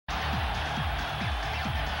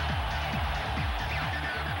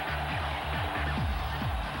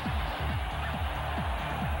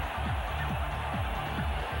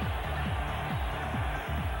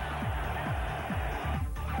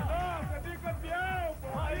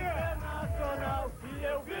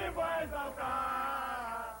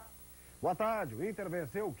Boa tarde, o Inter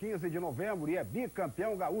venceu o 15 de novembro e é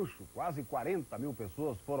bicampeão gaúcho. Quase 40 mil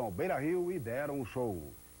pessoas foram ao Beira-Rio e deram um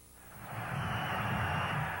show.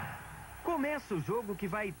 Começa o jogo que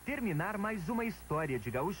vai terminar mais uma história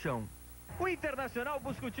de gauchão. O Internacional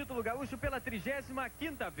busca o título gaúcho pela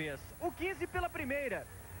 35ª vez, o 15 pela primeira.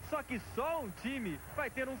 Só que só um time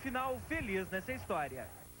vai ter um final feliz nessa história.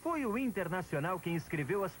 Foi o Internacional quem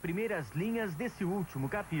escreveu as primeiras linhas desse último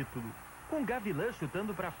capítulo, com Gavilã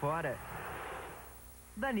chutando para fora.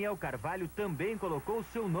 Daniel Carvalho também colocou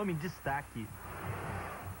seu nome em destaque.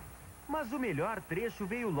 Mas o melhor trecho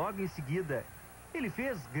veio logo em seguida. Ele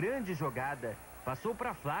fez grande jogada, passou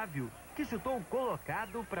para Flávio, que chutou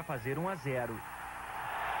colocado para fazer 1-0.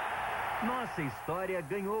 Nossa história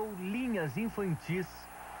ganhou linhas infantis.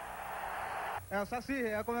 É o Saci,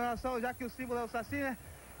 é a comemoração, já que o símbolo é o Saci, né?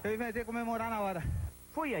 Eu inventei comemorar na hora.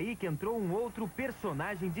 Foi aí que entrou um outro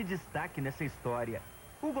personagem de destaque nessa história,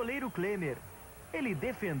 o goleiro Klemer. Ele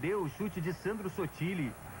defendeu o chute de Sandro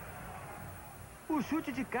Sotile. O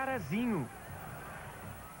chute de Carazinho.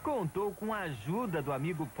 Contou com a ajuda do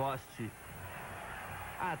amigo Poste.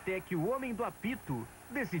 Até que o homem do apito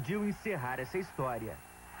decidiu encerrar essa história.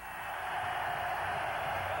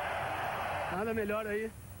 Nada melhor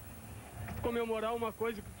aí comemorar uma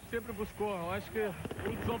coisa que tu sempre buscou. Eu acho que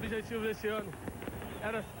um dos objetivos desse ano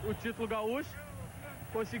era o título gaúcho.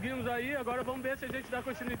 Conseguimos aí, agora vamos ver se a gente dá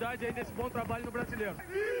continuidade aí nesse bom trabalho no Brasileiro.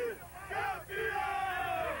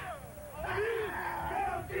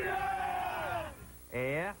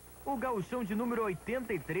 É, o gauchão de número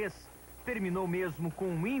 83 terminou mesmo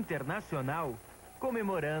com o Internacional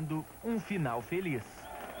comemorando um final feliz.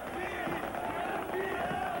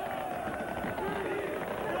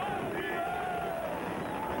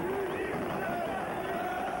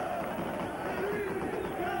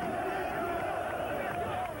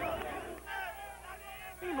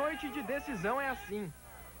 Em noite de decisão é assim,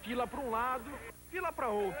 fila para um lado, fila para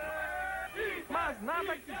outro. Mas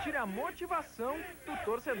nada que tire a motivação do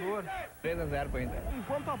torcedor. 3-0 pro Inter.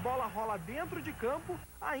 Enquanto a bola rola dentro de campo,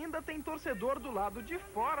 ainda tem torcedor do lado de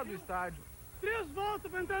fora do estádio. 3 voltas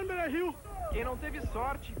para entrar no Beira-Rio. Quem não teve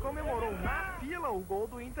sorte comemorou na fila o gol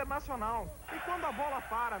do Internacional. E quando a bola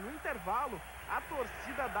para no intervalo, a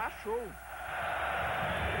torcida dá show.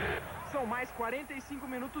 São mais 45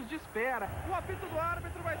 minutos de espera. O apito do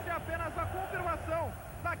árbitro vai ser apenas a confirmação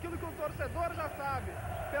daquilo que o torcedor já sabe.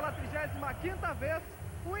 Pela 35ª vez,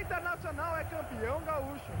 o Internacional é campeão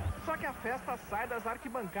gaúcho. Só que a festa sai das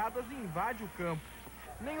arquibancadas e invade o campo.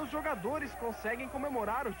 Nem os jogadores conseguem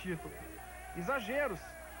comemorar o título. Exageros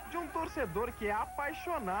de um torcedor que é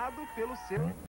apaixonado pelo seu